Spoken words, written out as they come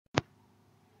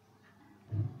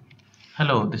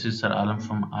Hello, this is Sir Alam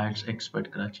from IELTS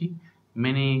Expert Karachi.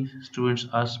 Many students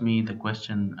ask me the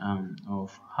question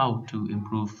of how to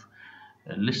improve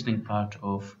listening part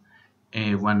of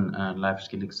A1 life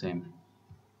skill exam.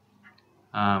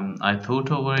 I thought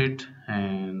over it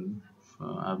and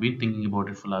I've been thinking about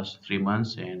it for last 3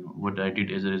 months. And what I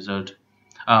did as a result,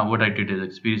 what I did as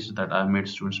experience is that I made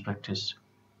students practice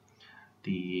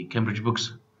the Cambridge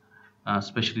books,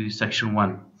 especially section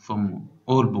 1 from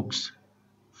all books,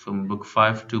 from book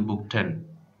 5 to book 10.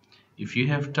 If you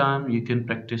have time, you can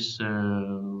practice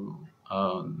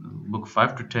book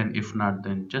 5 to 10. If not,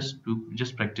 then just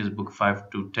practice book 5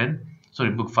 to 10.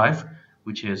 Sorry, book 5,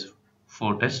 which has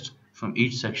 4 tests from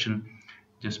each section.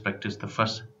 Just practice the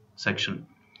first section.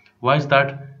 Why is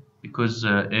that? Because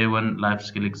A1 life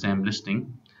skill exam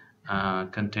listening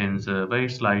contains a very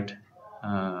slight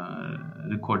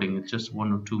recording. It's just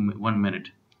 1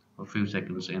 minute or few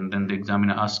seconds, and then the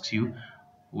examiner asks you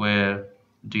where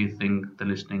do you think the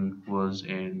listening was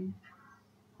and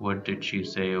what did she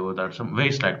say, or that some very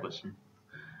slight question.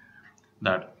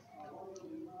 That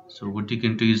so what you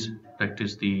can do is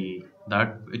practice the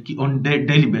that on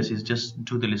daily basis. Just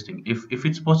do the listening. If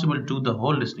it's possible, do the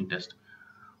whole listening test.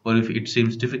 Or if it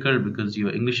seems difficult because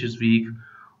your English is weak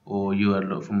or you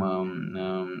are from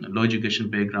low education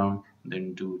background,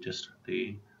 then do just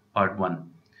the part one.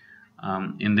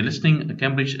 In the listening,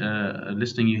 Cambridge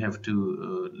listening, you have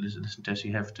to listen test.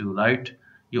 You have to write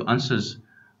your answers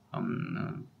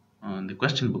on the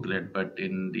question booklet, but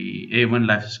in the A1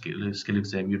 life skill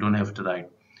exam, you don't have to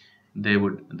write.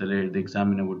 The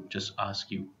examiner would just ask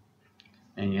you,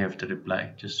 and you have to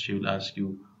reply. Just she will ask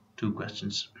you 2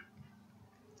 questions.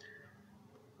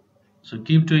 So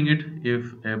keep doing it.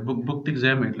 If book the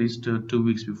exam at least 2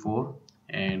 weeks before,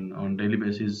 and on daily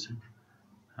basis,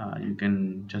 you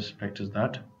can just practice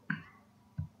that.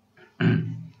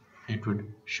 It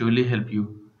would surely help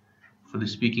you. For the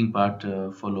speaking part,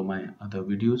 follow my other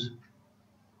videos.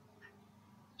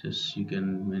 Just you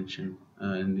can mention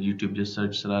in the YouTube, just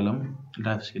search Salalam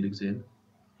life skill exam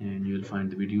and you will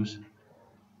find the videos.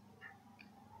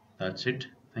 That's it.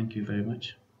 Thank you very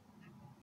much.